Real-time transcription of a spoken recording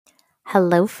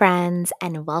Hello, friends,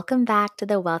 and welcome back to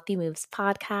the Wealthy Moves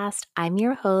podcast. I'm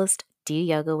your host, Do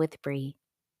Yoga with Bree.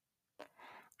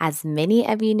 As many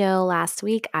of you know, last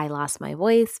week I lost my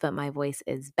voice, but my voice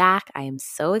is back. I am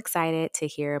so excited to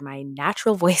hear my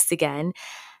natural voice again.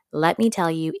 Let me tell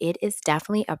you, it is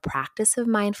definitely a practice of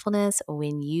mindfulness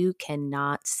when you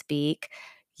cannot speak.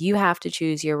 You have to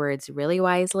choose your words really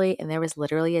wisely. And there was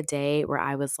literally a day where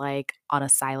I was like on a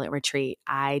silent retreat.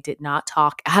 I did not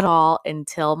talk at all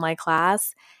until my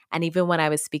class. And even when I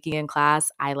was speaking in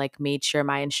class, I made sure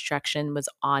my instruction was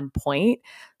on point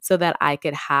so that I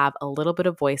could have a little bit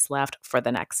of voice left for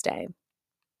the next day.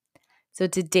 So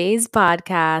today's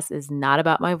podcast is not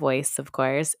about my voice, of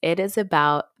course. It is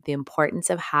about the importance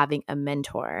of having a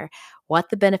mentor, what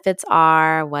the benefits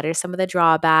are, what are some of the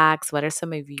drawbacks, what are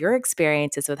some of your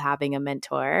experiences with having a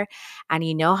mentor. And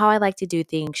you know how I like to do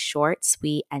things short,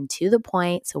 sweet, and to the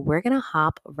point. So we're going to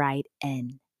hop right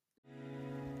in.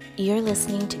 You're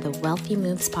listening to the Wealthy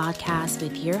Moves podcast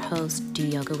with your host, Do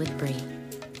Yoga with Bree.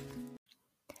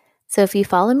 So, if you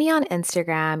follow me on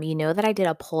Instagram, you know that I did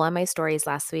a poll on my stories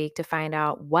last week to find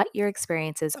out what your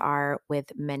experiences are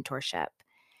with mentorship.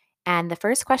 And the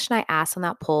first question I asked on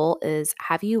that poll is,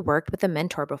 have you worked with a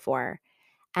mentor before?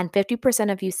 And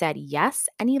 50% of you said yes,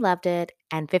 and you loved it.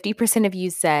 And 50% of you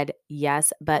said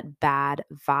yes, but bad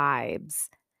vibes.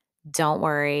 Don't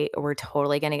worry, we're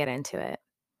totally going to get into it.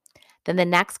 Then the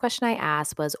next question I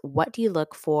asked was, what do you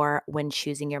look for when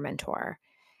choosing your mentor?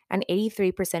 And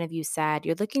 83% of you said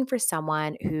you're looking for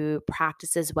someone who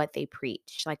practices what they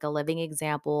preach, like a living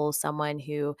example, someone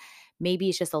who maybe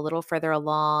is just a little further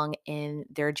along in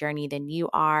their journey than you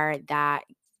are that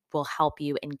will help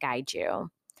you and guide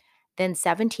you. Then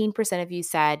 17% of you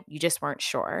said you just weren't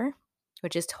sure,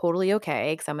 which is totally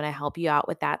okay because I'm going to help you out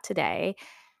with that today.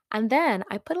 And then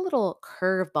I put a little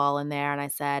curveball in there and I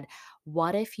said,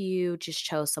 what if you just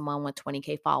chose someone with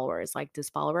 20K followers? Like, does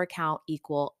follower count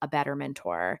equal a better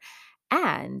mentor?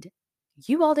 And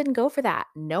you all didn't go for that.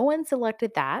 No one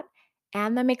selected that.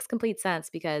 And that makes complete sense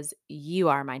because you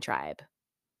are my tribe.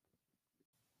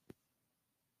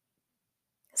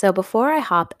 So, before I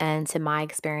hop into my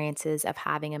experiences of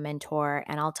having a mentor,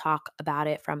 and I'll talk about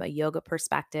it from a yoga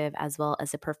perspective as well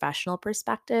as a professional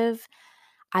perspective,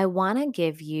 I want to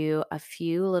give you a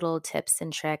few little tips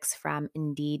and tricks from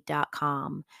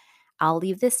Indeed.com. I'll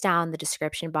leave this down in the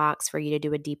description box for you to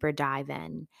do a deeper dive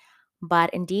in. But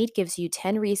Indeed gives you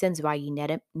 10 reasons why you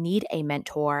need a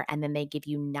mentor, and then they give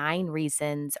you 9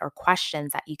 reasons or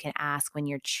questions that you can ask when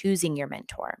you're choosing your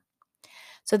mentor.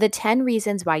 So, the 10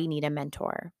 reasons why you need a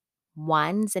mentor: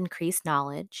 one is increased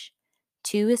knowledge,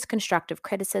 two is constructive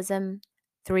criticism,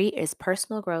 three is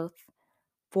personal growth,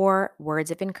 four,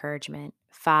 words of encouragement,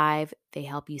 five, they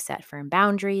help you set firm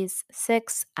boundaries,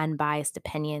 six, unbiased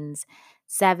opinions,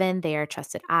 seven, they are a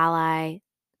trusted ally,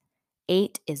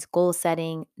 eight is goal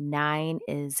setting, nine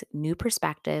is new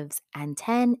perspectives, and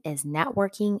 10 is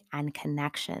networking and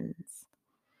connections.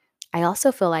 I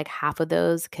also feel like half of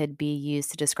those could be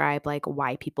used to describe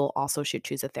why people also should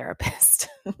choose a therapist.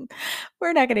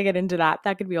 We're not going to get into that.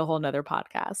 That could be a whole nother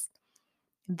podcast.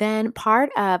 Then, part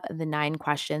of the 9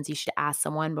 questions you should ask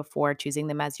someone before choosing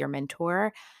them as your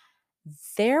mentor,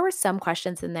 there were some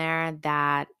questions in there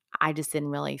that I just didn't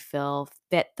really feel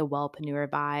fit the wellpreneur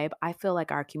vibe. I feel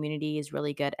like our community is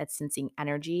really good at sensing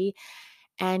energy,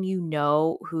 and you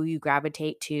know who you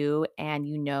gravitate to, and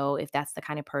you know if that's the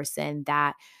kind of person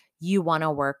that you want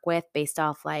to work with based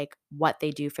off what they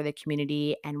do for the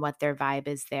community and what their vibe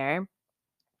is there.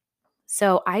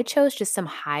 So I chose just some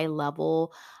high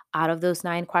level out of those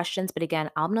 9 questions. But again,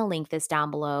 I'm going to link this down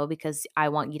below because I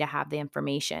want you to have the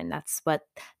information. That's what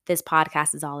this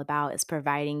podcast is all about, is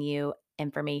providing you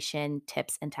information,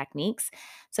 tips, and techniques.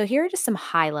 So here are just some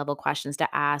high level questions to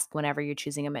ask whenever you're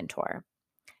choosing a mentor.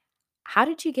 How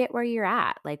did you get where you're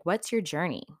at? What's your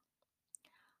journey?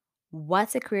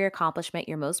 What's a career accomplishment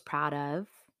you're most proud of?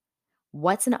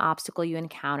 What's an obstacle you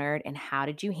encountered and how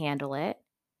did you handle it?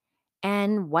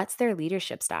 And what's their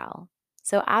leadership style?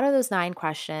 So, out of those 9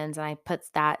 questions, and I put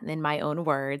that in my own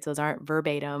words, those aren't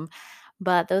verbatim,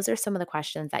 but those are some of the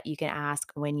questions that you can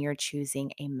ask when you're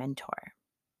choosing a mentor.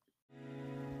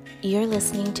 You're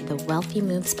listening to the Wealthy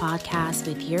Moves podcast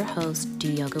with your host,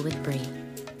 Do Yoga with Bree.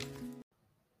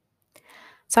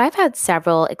 So, I've had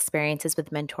several experiences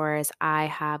with mentors. I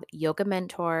have yoga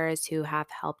mentors who have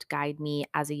helped guide me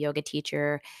as a yoga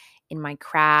teacher in my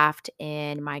craft,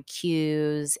 in my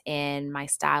cues, in my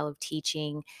style of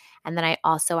teaching. And then I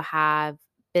also have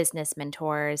business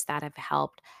mentors that have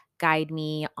helped guide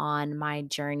me on my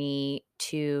journey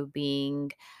to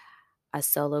being a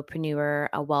solopreneur,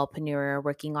 a wellpreneur,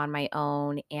 working on my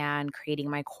own and creating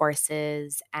my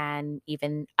courses, and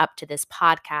even up to this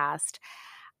podcast,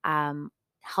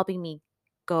 helping me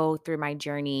go through my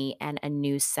journey and a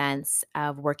new sense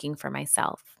of working for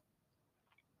myself.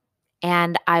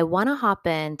 And I want to hop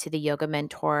into the yoga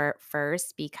mentor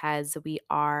first because we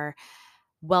are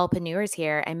wellpreneurs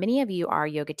here, and many of you are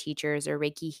yoga teachers or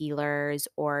Reiki healers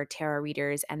or tarot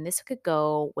readers, and this could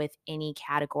go with any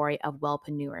category of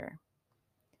wellpreneur.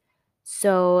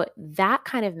 So, that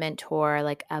kind of mentor,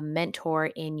 like a mentor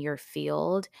in your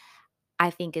field, I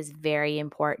think is very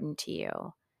important to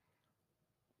you.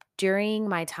 During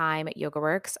my time at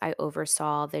YogaWorks, I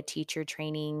oversaw the teacher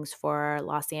trainings for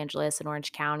Los Angeles and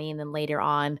Orange County, and then later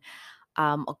on,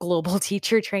 global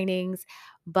teacher trainings.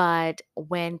 But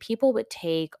when people would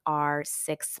take our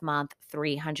 6 month,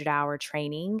 300-hour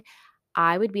training,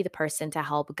 I would be the person to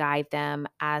help guide them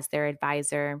as their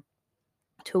advisor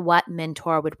to what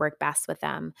mentor would work best with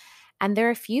them. And there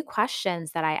are a few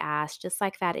questions that I asked, just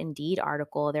like that Indeed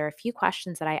article. There are a few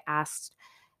questions that I asked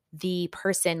the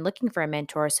person looking for a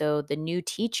mentor, so the new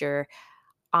teacher,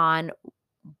 on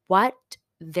what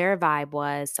their vibe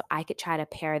was so I could try to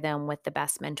pair them with the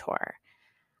best mentor.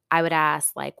 I would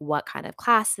ask, like, what kind of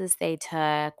classes they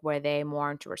took. Were they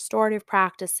more into restorative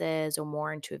practices or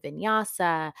more into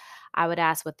vinyasa? I would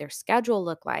ask what their schedule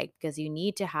looked like because you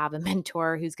need to have a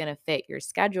mentor who's going to fit your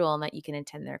schedule and that you can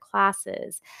attend their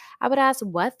classes. I would ask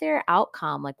what their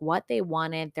outcome, like what they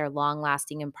wanted, their long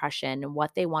lasting impression, and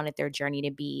what they wanted their journey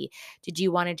to be. Did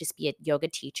you want to just be a yoga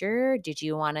teacher? Did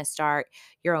you want to start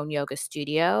your own yoga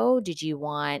studio? Did you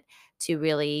want to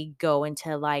really go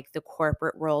into like the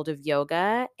corporate world of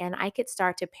yoga? And I could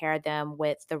start to pair them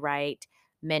with the right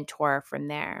mentor from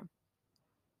there.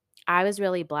 I was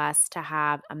really blessed to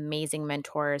have amazing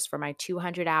mentors for my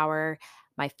 200-hour,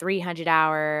 my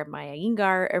 300-hour, my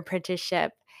Iyengar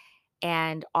apprenticeship.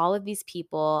 And all of these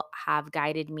people have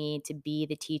guided me to be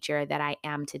the teacher that I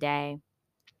am today.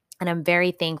 And I'm very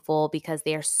thankful because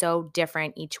they are so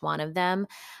different, each one of them,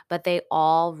 but they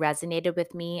all resonated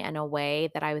with me in a way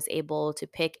that I was able to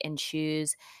pick and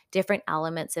choose different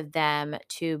elements of them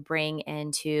to bring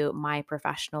into my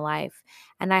professional life.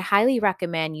 And I highly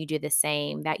recommend you do the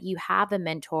same, that you have a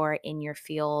mentor in your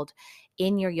field,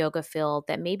 in your yoga field,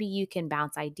 that maybe you can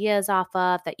bounce ideas off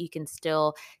of, that you can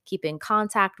still keep in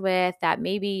contact with, that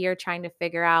maybe you're trying to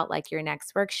figure out like your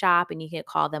next workshop and you can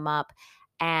call them up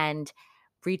and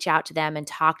reach out to them and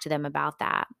talk to them about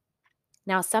that.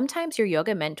 Now, sometimes your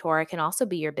yoga mentor can also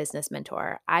be your business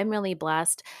mentor. I'm really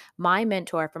blessed. My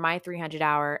mentor for my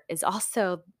 300-hour is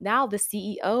also now the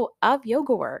CEO of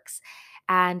YogaWorks.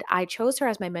 And I chose her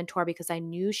as my mentor because I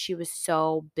knew she was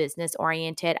so business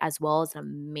oriented as well as an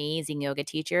amazing yoga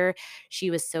teacher. She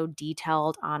was so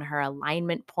detailed on her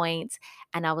alignment points.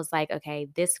 And I was like, okay,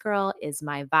 this girl is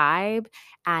my vibe.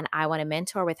 And I want to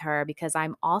mentor with her because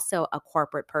I'm also a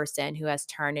corporate person who has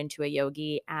turned into a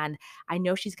yogi. And I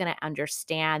know she's going to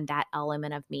understand that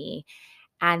element of me.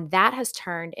 And that has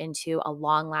turned into a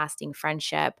long lasting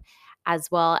friendship,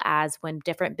 as well as when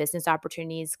different business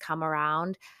opportunities come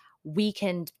around. We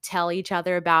can tell each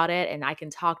other about it, and I can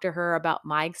talk to her about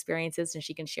my experiences, and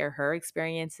she can share her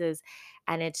experiences.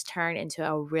 And it's turned into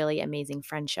a really amazing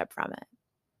friendship from it.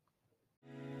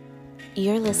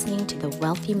 You're listening to the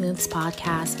Wealthy Moves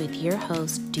podcast with your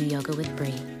host, Do Yoga with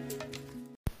Bree.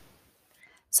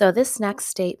 So, this next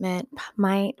statement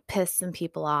might piss some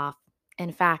people off.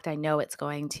 In fact, I know it's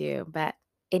going to, but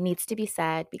it needs to be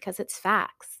said because it's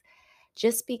facts.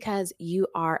 Just because you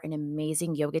are an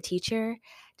amazing yoga teacher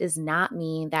does not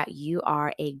mean that you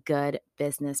are a good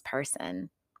business person.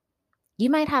 You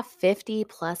might have 50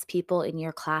 plus people in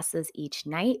your classes each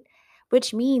night,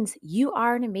 which means you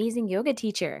are an amazing yoga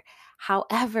teacher.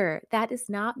 However, that does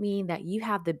not mean that you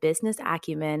have the business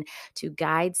acumen to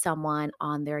guide someone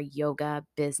on their yoga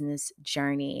business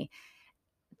journey.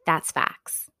 That's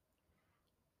facts.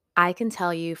 I can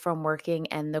tell you from working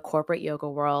in the corporate yoga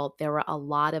world, there were a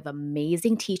lot of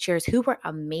amazing teachers who were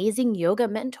amazing yoga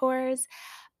mentors,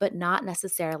 but not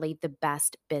necessarily the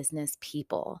best business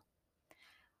people.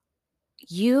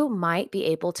 You might be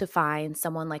able to find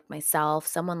someone like myself,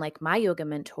 someone like my yoga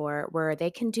mentor, where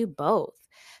they can do both.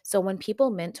 So when people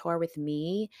mentor with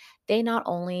me, they not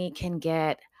only can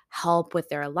get help with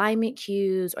their alignment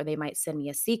cues, or they might send me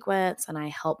a sequence and I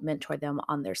help mentor them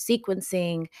on their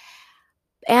sequencing.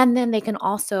 And then they can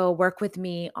also work with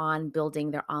me on building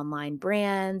their online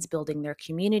brands, building their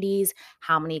communities,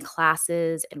 how many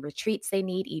classes and retreats they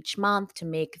need each month to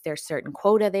make their certain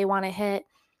quota they want to hit.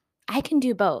 I can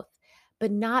do both,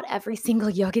 but not every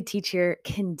single yoga teacher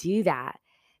can do that.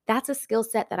 That's a skill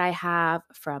set that I have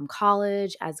from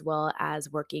college as well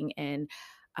as working in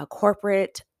a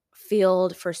corporate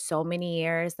field for so many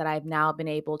years that I've now been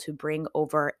able to bring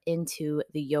over into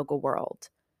the yoga world.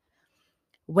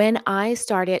 When I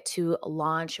started to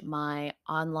launch my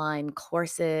online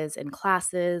courses and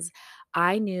classes,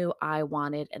 I knew I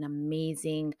wanted an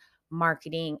amazing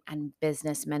marketing and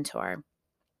business mentor.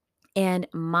 And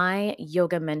my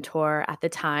yoga mentor at the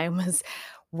time was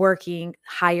working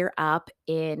higher up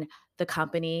in the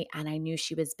company, and I knew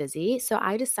she was busy. So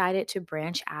I decided to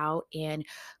branch out and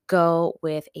go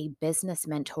with a business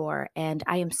mentor. And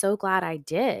I am so glad I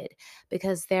did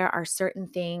because there are certain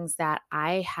things that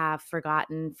I have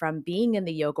forgotten from being in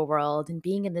the yoga world and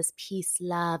being in this peace,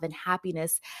 love, and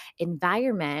happiness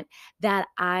environment that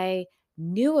I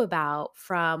knew about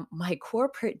from my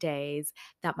corporate days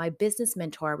that my business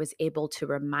mentor was able to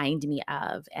remind me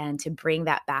of and to bring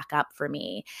that back up for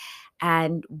me.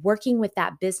 And working with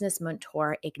that business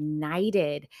mentor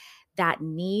ignited that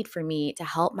need for me to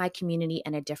help my community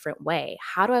in a different way.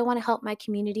 How do I want to help my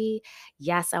community?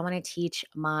 Yes, I want to teach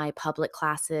my public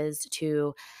classes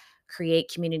to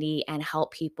create community and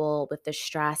help people with the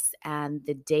stress and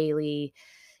the daily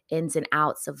ins and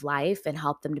outs of life and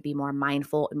help them to be more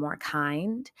mindful and more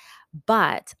kind.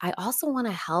 But I also want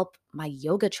to help my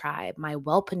yoga tribe, my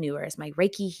wellpreneurs, my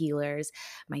Reiki healers,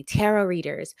 my tarot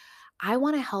readers. I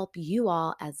want to help you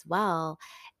all as well.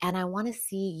 And I want to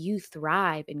see you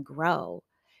thrive and grow.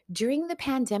 During the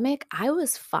pandemic, I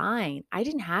was fine. I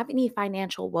didn't have any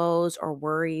financial woes or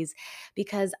worries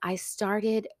because I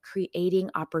started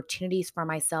creating opportunities for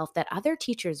myself that other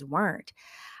teachers weren't.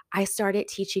 I started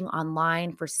teaching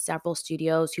online for several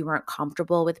studios who weren't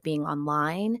comfortable with being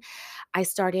online. I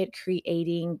started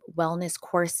creating wellness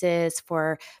courses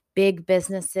for big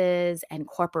businesses and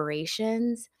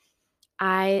corporations.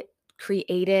 I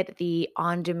created the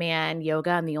on demand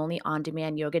yoga. I'm the only on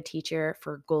demand yoga teacher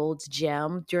for Gold's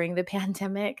Gym during the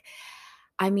pandemic.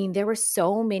 I mean, there were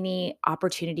so many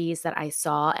opportunities that I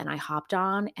saw and I hopped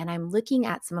on, and I'm looking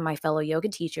at some of my fellow yoga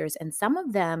teachers, and some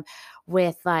of them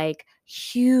with like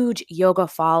huge yoga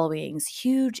followings,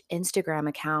 huge Instagram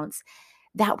accounts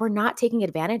that were not taking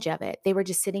advantage of it. They were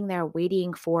just sitting there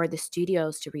waiting for the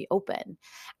studios to reopen.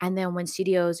 And then when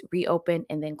studios reopened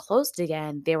and then closed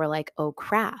again, they were like, oh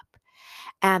crap.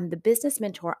 And the business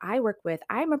mentor I work with,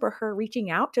 I remember her reaching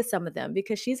out to some of them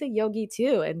because she's a yogi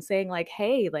too and saying like,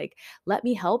 "Hey, like let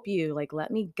me help you, like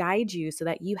let me guide you so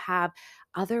that you have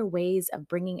other ways of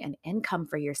bringing an income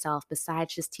for yourself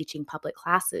besides just teaching public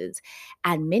classes."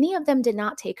 And many of them did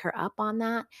not take her up on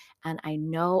that, and I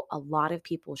know a lot of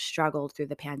people struggled through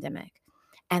the pandemic.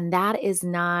 And that is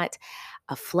not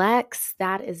a flex.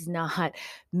 That is not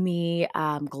me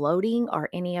gloating or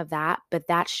any of that, but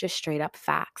that's just straight up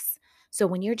facts. So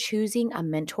when you're choosing a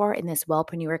mentor in this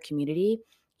wellpreneur community,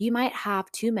 you might have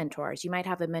two mentors. You might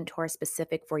have a mentor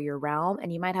specific for your realm,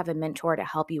 and you might have a mentor to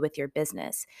help you with your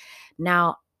business.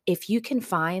 Now, if you can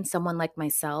find someone like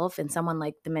myself and someone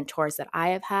like the mentors that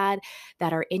I have had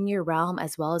that are in your realm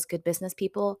as well as good business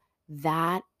people,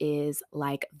 that is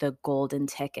like the golden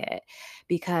ticket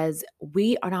because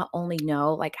we are not only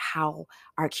know like how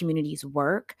our communities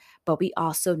work, but we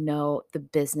also know the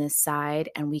business side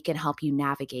and we can help you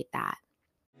navigate that.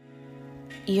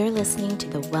 You're listening to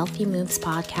the Wealthy Moves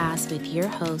podcast with your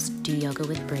host, Do Yoga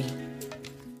with Bree.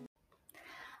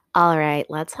 All right,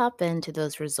 let's hop into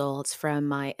those results from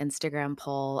my Instagram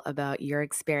poll about your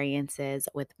experiences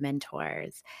with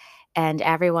mentors. And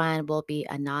everyone will be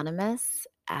anonymous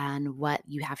and what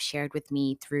you have shared with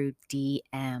me through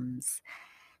DMs.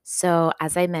 So,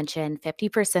 as I mentioned,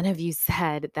 50% of you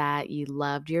said that you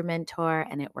loved your mentor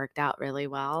and it worked out really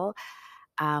well.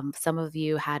 Some of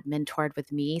you had mentored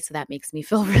with me, so that makes me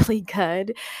feel really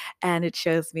good. And it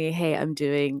shows me, hey, I'm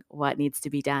doing what needs to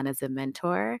be done as a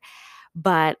mentor.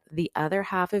 But the other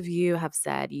half of you have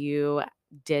said you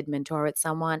did mentor with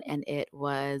someone and it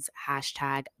was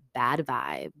hashtag bad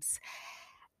vibes.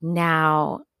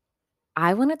 Now,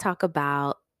 I want to talk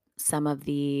about some of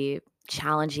the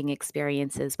challenging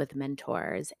experiences with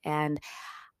mentors. And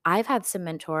I've had some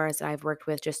mentors that I've worked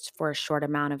with just for a short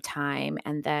amount of time.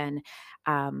 And then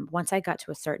once I got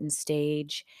to a certain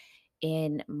stage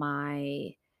in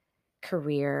my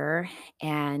career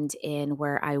and in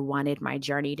where I wanted my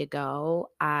journey to go,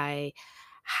 I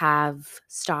have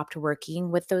stopped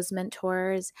working with those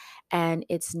mentors. And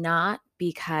it's not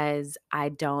because I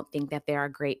don't think that they are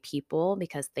great people,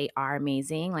 because they are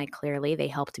amazing. Like, clearly, they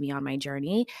helped me on my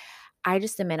journey. I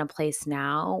just am in a place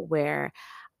now where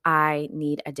I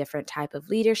need a different type of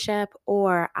leadership,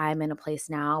 or I'm in a place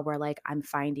now where, like, I'm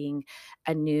finding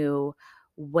a new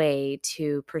way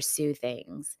to pursue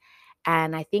things.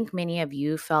 And I think many of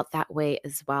you felt that way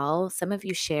as well. Some of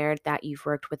you shared that you've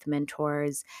worked with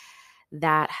mentors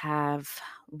that have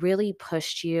really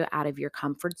pushed you out of your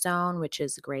comfort zone, which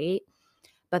is great.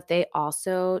 But they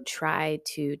also try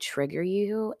to trigger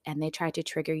you, and they try to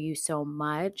trigger you so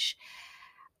much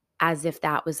as if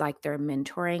that was like their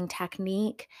mentoring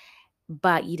technique,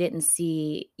 but you can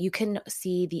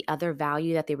see the other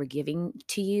value that they were giving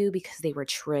to you because they were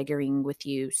triggering with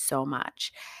you so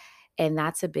much. And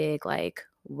that's a big, like,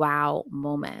 wow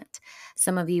moment.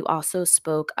 Some of you also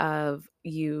spoke of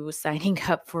you signing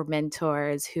up for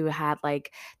mentors who had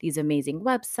like these amazing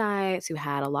websites, who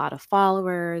had a lot of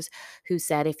followers, who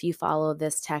said if you follow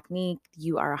this technique,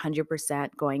 you are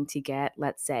 100% going to get,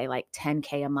 let's say, like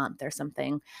 10K a month or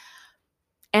something.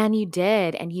 And you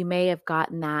did, and you may have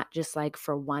gotten that just, like,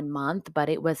 for 1 month, but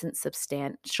it wasn't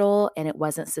substantial and it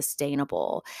wasn't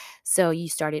sustainable. So you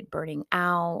started burning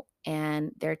out,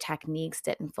 and their techniques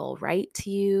didn't feel right to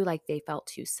you, like, they felt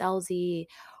too salesy,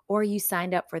 or you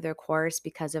signed up for their course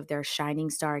because of their shining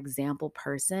star example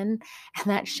person, and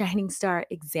that shining star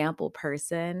example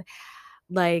person,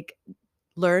 like,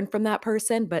 learned from that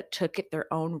person, but took it their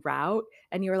own route,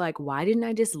 and you're like, "Why didn't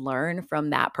I just learn from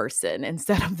that person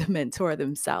instead of the mentor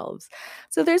themselves?"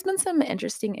 So there's been some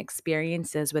interesting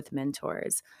experiences with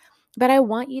mentors, but I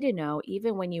want you to know,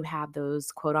 even when you have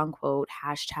those quote unquote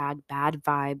hashtag bad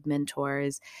vibe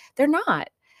mentors, they're not.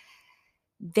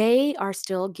 They are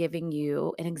still giving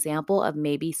you an example of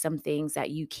maybe some things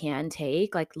that you can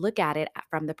take, like, look at it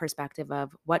from the perspective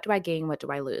of, "What do I gain? What do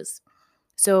I lose?"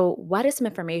 So, what is some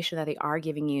information that they are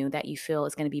giving you that you feel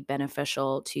is going to be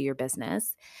beneficial to your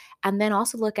business? And then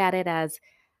also look at it as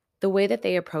the way that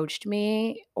they approached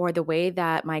me, or the way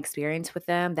that my experience with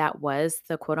them, that was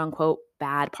the quote unquote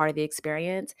bad part of the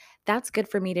experience. That's good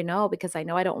for me to know because I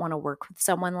know I don't want to work with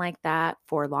someone like that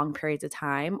for long periods of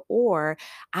time, or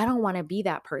I don't want to be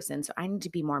that person. So, I need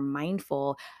to be more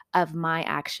mindful of my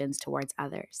actions towards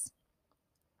others.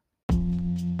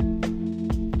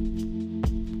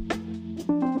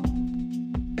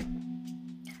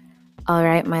 All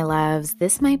right, my loves,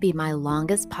 this might be my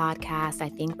longest podcast. I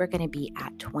think we're going to be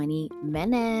at 20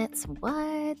 minutes.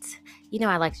 What? You know,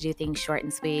 I like to do things short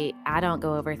and sweet. I don't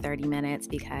go over 30 minutes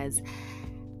because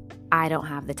I don't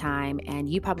have the time, and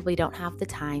you probably don't have the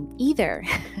time either.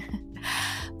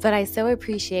 But I so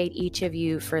appreciate each of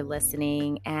you for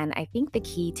listening. And I think the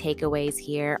key takeaways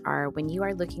here are, when you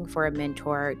are looking for a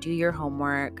mentor, do your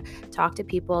homework, talk to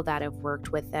people that have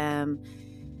worked with them.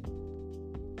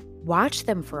 Watch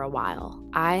them for a while.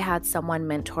 I had someone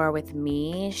mentor with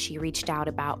me. She reached out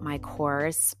about my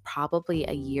course probably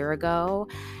a year ago.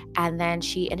 And then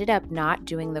she ended up not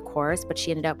doing the course, but she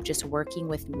ended up just working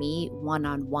with me one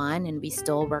on one. And we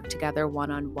still work together one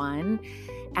on one.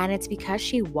 And it's because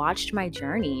she watched my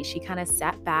journey. She kind of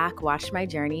sat back, watched my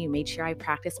journey, made sure I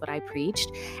practiced what I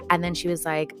preached. And then she was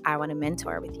like, "I want to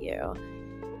mentor with you."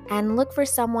 And look for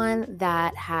someone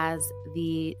that has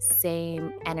the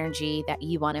same energy that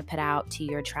you want to put out to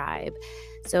your tribe.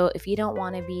 So if you don't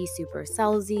want to be super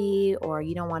salesy, or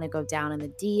you don't want to go down in the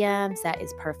DMs, that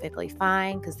is perfectly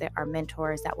fine, because there are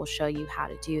mentors that will show you how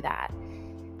to do that.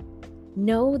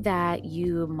 Know that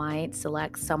you might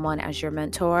select someone as your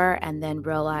mentor and then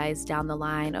realize down the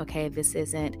line, okay, this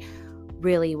isn't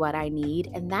really what I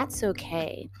need, and that's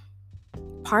okay.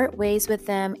 Part ways with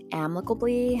them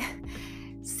amicably.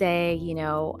 Say,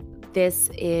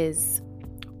 this is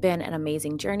been an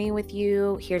amazing journey with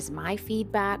you. Here's my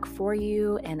feedback for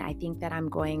you. And I think that I'm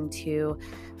going to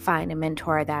find a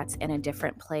mentor that's in a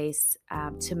different place,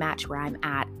 to match where I'm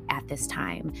at this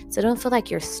time. So don't feel like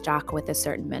you're stuck with a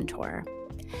certain mentor.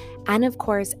 And of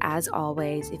course, as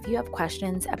always, if you have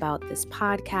questions about this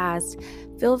podcast,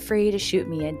 feel free to shoot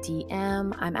me a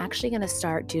DM. I'm actually going to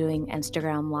start doing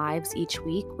Instagram lives each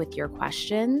week with your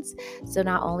questions. So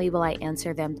not only will I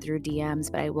answer them through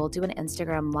DMs, but I will do an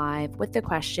Instagram live with the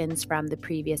questions from the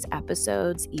previous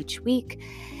episodes each week.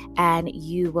 And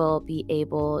you will be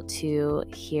able to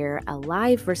hear a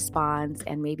live response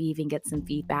and maybe even get some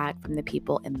feedback from the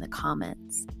people in the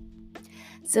comments.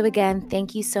 So again,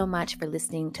 thank you so much for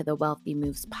listening to the Wealthy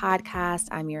Moves podcast.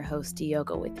 I'm your host,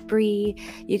 Yoga with Bree.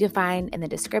 You can find in the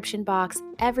description box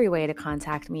every way to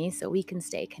contact me so we can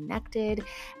stay connected.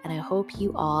 And I hope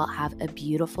you all have a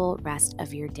beautiful rest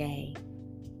of your day.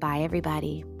 Bye,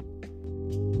 everybody.